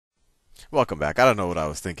Welcome back. I don't know what I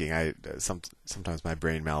was thinking. Sometimes my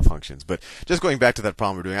brain malfunctions. But just going back to that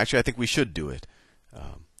problem we're doing, actually, I think we should do it.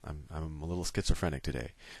 I'm a little schizophrenic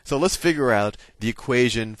today. So let's figure out the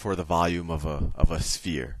equation for the volume of a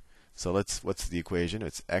sphere. So what's the equation?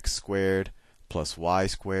 It's x squared plus y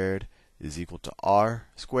squared is equal to r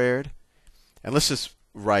squared. And let's just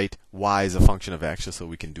write y as a function of x just so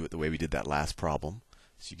we can do it the way we did that last problem.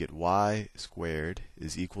 So you get y squared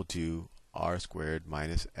is equal to r squared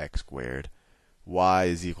minus x squared. Y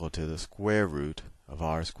is equal to the square root of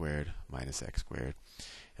r squared minus x squared.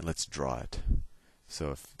 And let's draw it.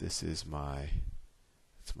 So if this is my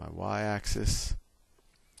y-axis,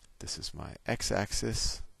 this is my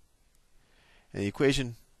x-axis, and the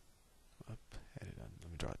equation, let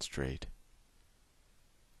me draw it straight.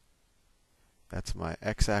 That's my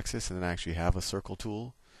x-axis, and then I actually have a circle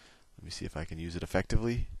tool. Let me see if I can use it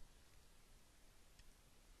effectively.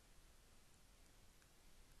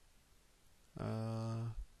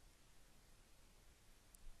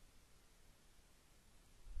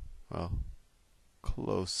 Well,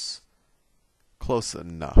 close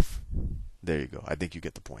enough. There you go. I think you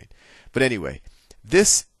get the point. But anyway,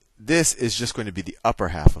 this is just going to be the upper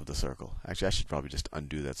half of the circle. Actually, I should probably just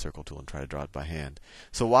undo that circle tool and try to draw it by hand.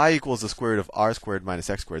 So y equals the square root of r squared minus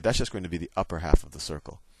x squared. That's just going to be the upper half of the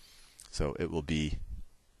circle. So it'll be,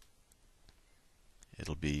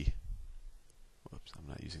 whoops, I'm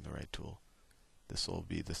not using the right tool. This will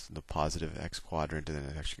be the positive x quadrant, and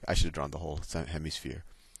then actually I should have drawn the whole hemisphere.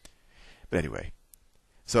 But anyway,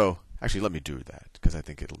 so actually let me do that because I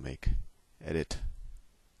think it'll make edit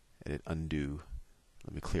undo.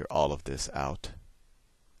 Let me clear all of this out.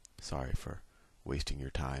 Sorry for wasting your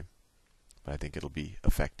time, but I think it'll be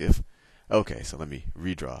effective. Okay, so let me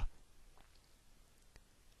redraw.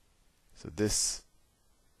 So that's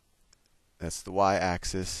the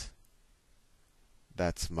y-axis.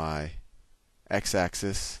 That's my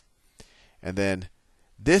x-axis. And then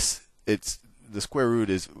this, the square root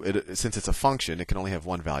since it's a function, it can only have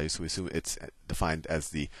one value, so we assume it's defined as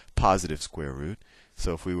the positive square root.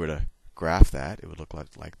 So if we were to graph that, it would look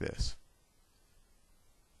like this.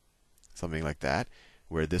 Something like that,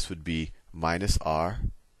 where this would be minus r,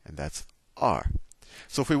 and that's r.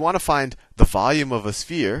 So if we want to find the volume of a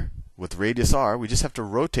sphere with radius r, we just have to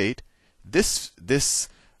rotate this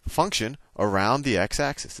function around the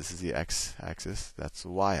x-axis. This is the x-axis, that's the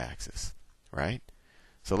y-axis, right?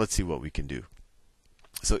 So let's see what we can do.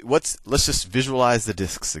 So let's just visualize the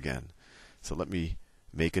disks again. So let me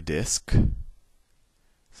make a disk.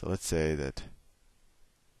 So let's say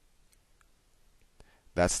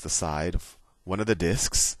that's the side of one of the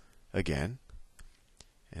disks again.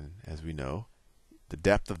 And as we know, the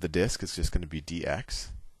depth of the disk is just going to be dx,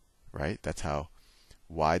 right? That's how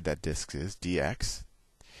wide that disk is, dx.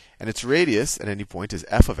 And its radius at any point is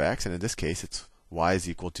f of x, and in this case it's y is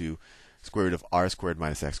equal to square root of r squared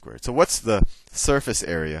minus x squared. So what's the surface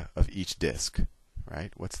area of each disk,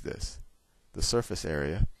 right? What's this? The surface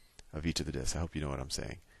area of each of the disks. I hope you know what I'm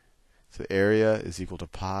saying. So the area is equal to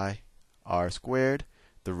pi r squared.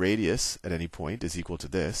 The radius at any point is equal to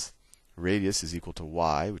this. Radius is equal to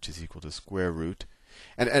y, which is equal to square root.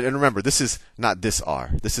 And remember, this is not this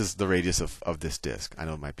r. This is the radius of this disk. I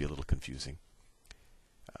know it might be a little confusing.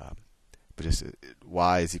 But just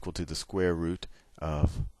y is equal to the square root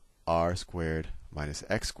of r squared minus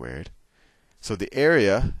x squared. So the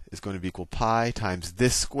area is going to be equal pi times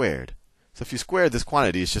this squared. So if you square this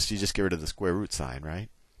quantity, you just get rid of the square root sign, right?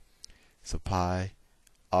 So pi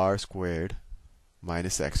r squared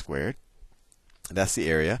minus x squared. That's the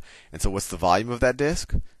area. And so what's the volume of that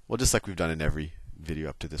disk? Well, just like we've done in every video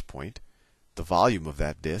up to this point, the volume of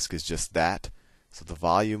that disk is just that. So the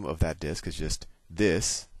volume of that disk is just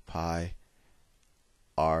this, pi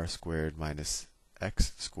r squared minus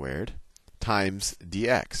x squared times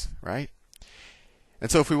dx, right?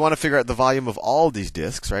 And so if we want to figure out the volume of all these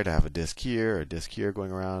disks, right? I have a disk here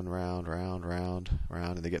going around, round,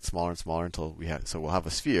 and they get smaller and smaller until we'll have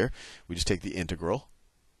a sphere. We just take the integral.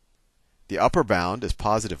 The upper bound is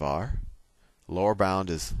positive r, lower bound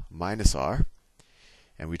is minus r,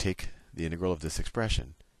 and we take the integral of this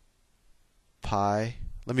expression. Pi,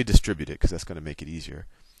 let me distribute it because that's going to make it easier.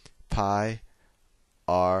 Pi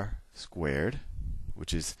r squared,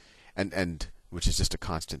 which is which is just a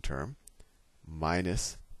constant term,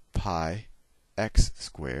 minus pi x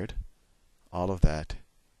squared, all of that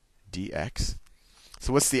dx.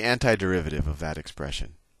 So what's the antiderivative of that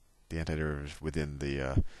expression? The antiderivative within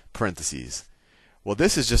the parentheses. Well,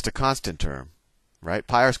 this is just a constant term, right?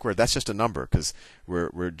 Pi r squared, that's just a number because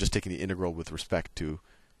we're just taking the integral with respect to,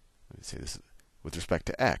 let me say this, with respect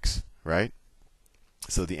to x, right?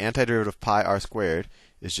 So the antiderivative of pi r squared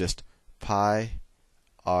is just pi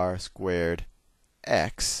r squared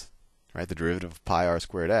x, right? The derivative of pi r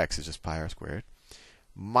squared x is just pi r squared,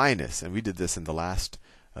 minus, and we did this in the last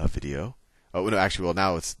video. Oh, no, actually, well,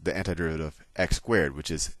 now it's the antiderivative of x squared,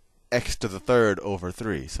 which is x to the third over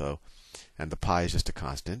 3. So, and the pi is just a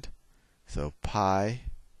constant. So pi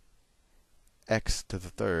x to the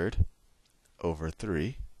third over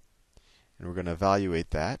 3. And we're going to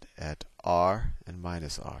evaluate that at r and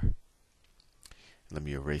minus r. Let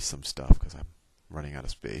me erase some stuff because I'm running out of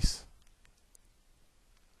space.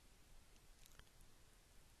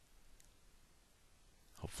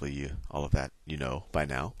 Hopefully all of that you know by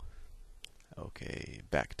now. Okay,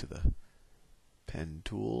 back to the pen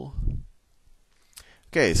tool.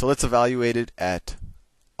 Okay, so let's evaluate it at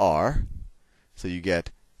r. So you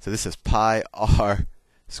get, so this is pi r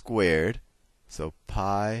squared. So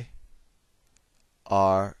pi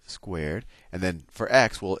r squared. And then for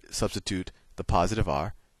x, we'll substitute the positive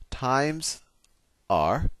r times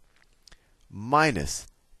r minus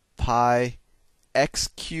pi x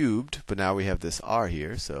cubed. But now we have this r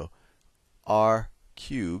here. So r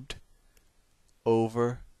cubed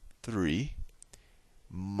over 3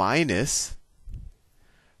 minus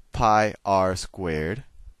pi r squared,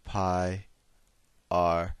 pi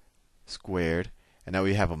r squared, and now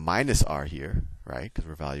we have a minus r here, right? Because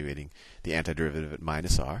we're evaluating the antiderivative at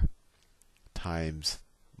minus r, times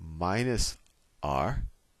minus r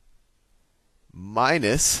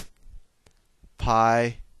minus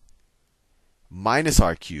pi minus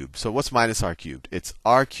r cubed. So what's minus r cubed? It's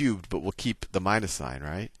r cubed, but we'll keep the minus sign,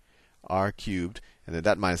 right? R cubed, and then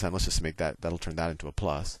that minus sign, let's just make that, that'll turn that into a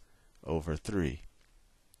plus, over 3.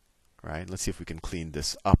 Right? Let's see if we can clean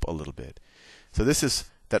this up a little bit. So this is,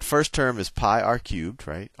 that first term is pi r cubed,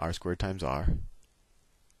 right? R squared times r.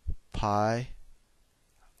 Pi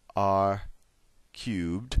r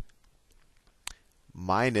cubed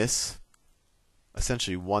minus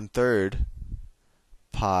essentially 1/3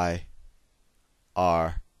 pi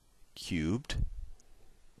r cubed,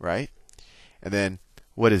 right? And then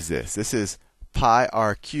what is this? This is pi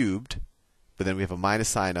r cubed, but then we have a minus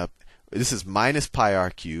sign up. This is minus pi r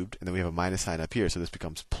cubed, and then we have a minus sign up here, so this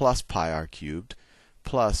becomes plus pi r cubed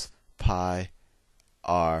plus pi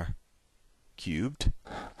r cubed.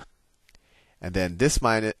 And then this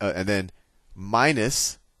minus, and then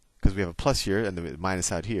minus, because we have a plus here and the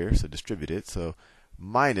minus out here, so distribute it. So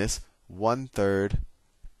minus 1/3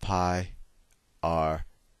 pi r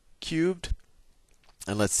cubed.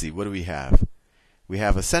 And let's see, what do we have? We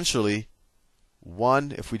have essentially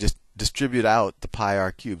one, if we just distribute out the pi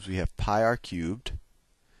r cubes, we have pi r cubed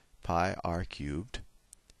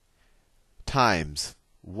times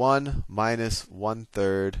 1 minus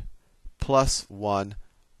 1/3 plus 1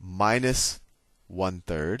 minus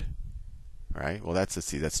 1/3. Right? Well, let's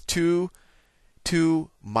see, that's 2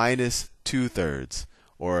 minus 2/3.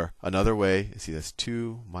 Or another way, see, that's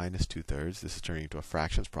 2 minus 2/3. This is turning into a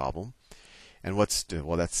fractions problem. And what's,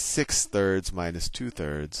 well, that's 6/3 minus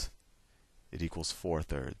 2/3. It equals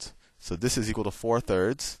 4/3. So this is equal to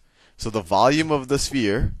 4/3. So the volume of the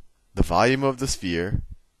sphere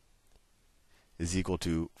is equal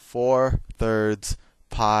to 4/3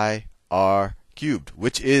 pi r cubed,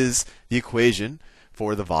 which is the equation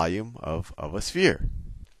for the volume of a sphere.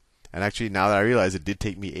 And actually, now that I realize, it did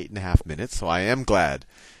take me 8.5 minutes, so I am glad.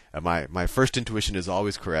 My first intuition is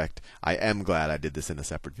always correct. I am glad I did this in a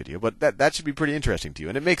separate video, but that should be pretty interesting to you.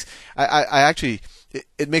 And it makes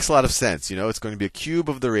it makes a lot of sense. You know, it's going to be a cube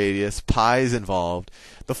of the radius. Pi is involved.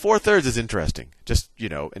 The 4/3 is interesting, just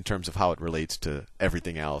in terms of how it relates to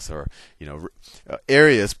everything else. Or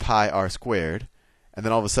area is pi r squared, and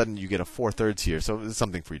then all of a sudden you get a 4/3 here. So it's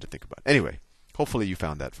something for you to think about. Anyway, hopefully you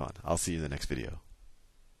found that fun. I'll see you in the next video.